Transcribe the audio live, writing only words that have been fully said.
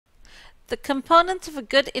The components of a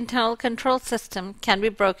good internal control system can be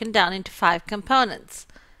broken down into 5 components.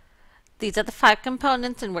 These are the 5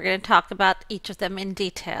 components, and we're going to talk about each of them in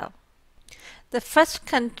detail. The first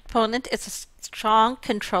component is a strong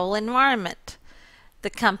control environment. The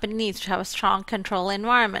company needs to have a strong control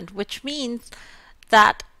environment, which means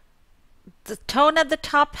that the tone at the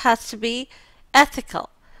top has to be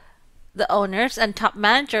ethical. The owners and top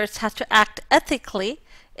managers have to act ethically.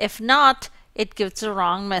 If not, it gives the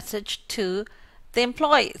wrong message to the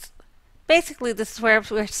employees. Basically, this is where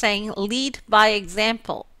we're saying lead by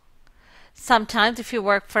example. Sometimes if you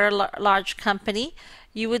work for a large company,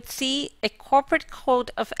 you would see a corporate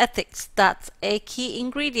code of ethics. That's a key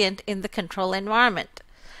ingredient in the control environment.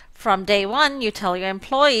 From day one, you tell your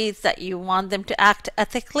employees that you want them to act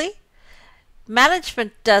ethically.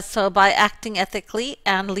 Management does so by acting ethically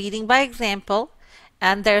and leading by example,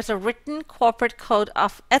 and there's a written corporate code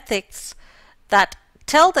of ethics that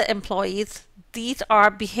tell the employees these are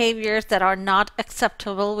behaviors that are not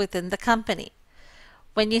acceptable within the company.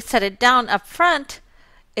 When you set it down up front,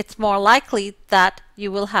 it's more likely that you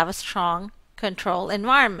will have a strong control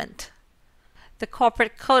environment. The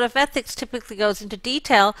corporate code of ethics typically goes into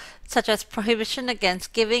detail, such as prohibition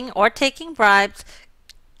against giving or taking bribes,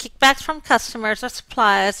 kickbacks from customers or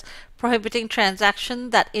suppliers, prohibiting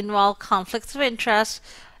transactions that involve conflicts of interest,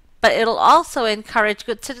 but it'll also encourage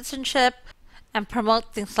good citizenship and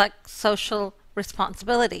promote things like social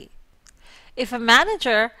responsibility. If a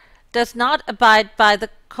manager does not abide by the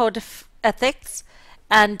code of ethics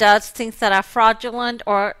and does things that are fraudulent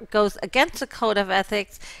or goes against the code of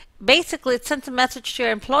ethics, basically it sends a message to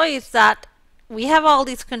your employees that we have all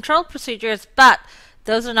these control procedures, but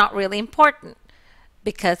those are not really important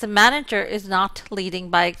because the manager is not leading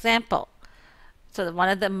by example. So one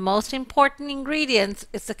of the most important ingredients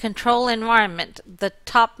is the control environment. The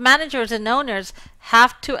top managers and owners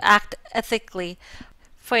have to act ethically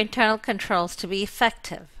for internal controls to be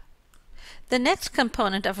effective. The next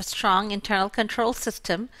component of a strong internal control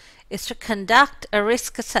system is to conduct a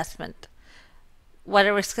risk assessment. What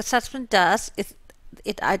a risk assessment does is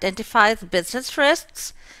it identifies business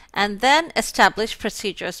risks and then establishes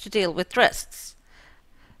procedures to deal with risks.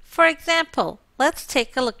 For example, let's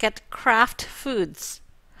take a look at Kraft Foods.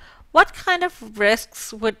 What kind of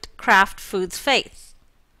risks would Kraft Foods face?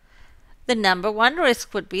 The number one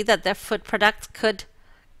risk would be that their food products could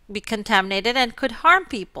be contaminated and could harm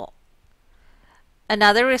people.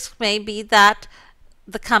 Another risk may be that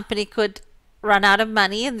the company could run out of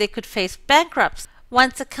money and they could face bankruptcy.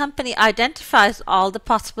 Once a company identifies all the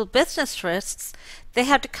possible business risks, they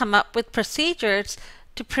have to come up with procedures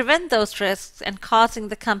to prevent those risks and causing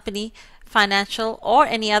the company financial or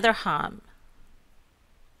any other harm.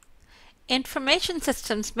 Information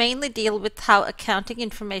systems mainly deal with how accounting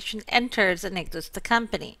information enters and exits the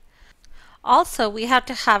company. Also, we have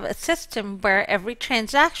to have a system where every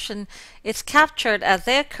transaction is captured as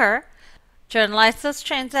they occur, journalize those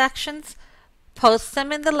transactions, post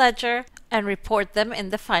them in the ledger, and report them in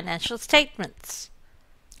the financial statements.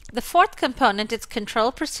 The fourth component is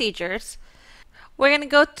control procedures. We're going to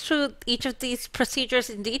go through each of these procedures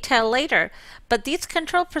in detail later, but these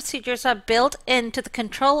control procedures are built into the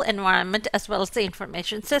control environment as well as the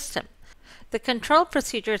information system. The control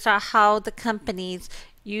procedures are how the companies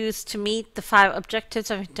use to meet the 5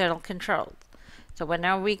 objectives of internal control. So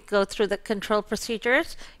whenever we go through the control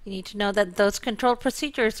procedures, you need to know that those control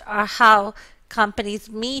procedures are how companies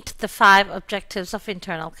meet the 5 objectives of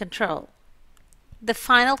internal control. The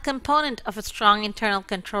final component of a strong internal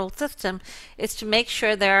control system is to make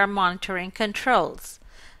sure there are monitoring controls.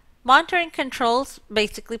 Monitoring controls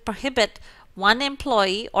basically prohibit one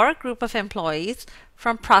employee or a group of employees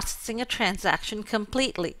from processing a transaction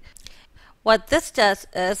completely. What this does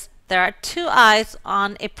is there are 2 eyes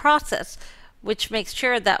on a process, which makes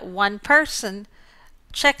sure that one person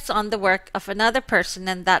checks on the work of another person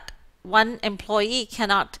and that one employee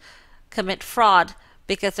cannot commit fraud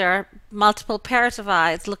because there are multiple pairs of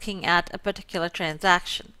eyes looking at a particular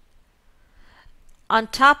transaction. On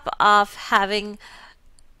top of having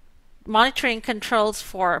monitoring controls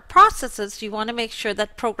for processes, you want to make sure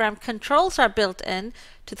that program controls are built in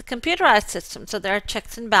to the computerized system, so there are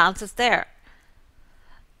checks and balances there.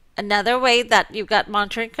 Another way that you've got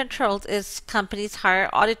monitoring controls is companies hire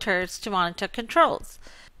auditors to monitor controls.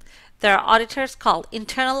 There are auditors called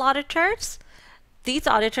internal auditors. These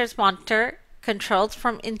auditors monitor controls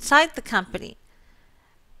from inside the company.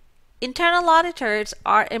 Internal auditors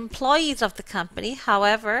are employees of the company.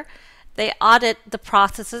 However, they audit the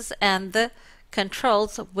processes and the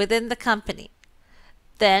controls within the company.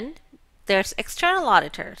 Then there's external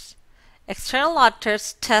auditors. External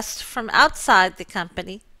auditors test from outside the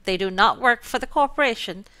company They do not work for the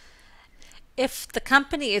corporation. If the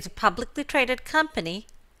company is a publicly traded company,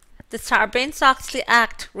 the Sarbanes-Oxley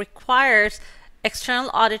Act requires external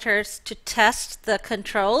auditors to test the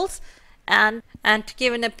controls and to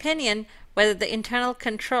give an opinion whether the internal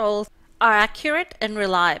controls are accurate and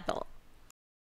reliable.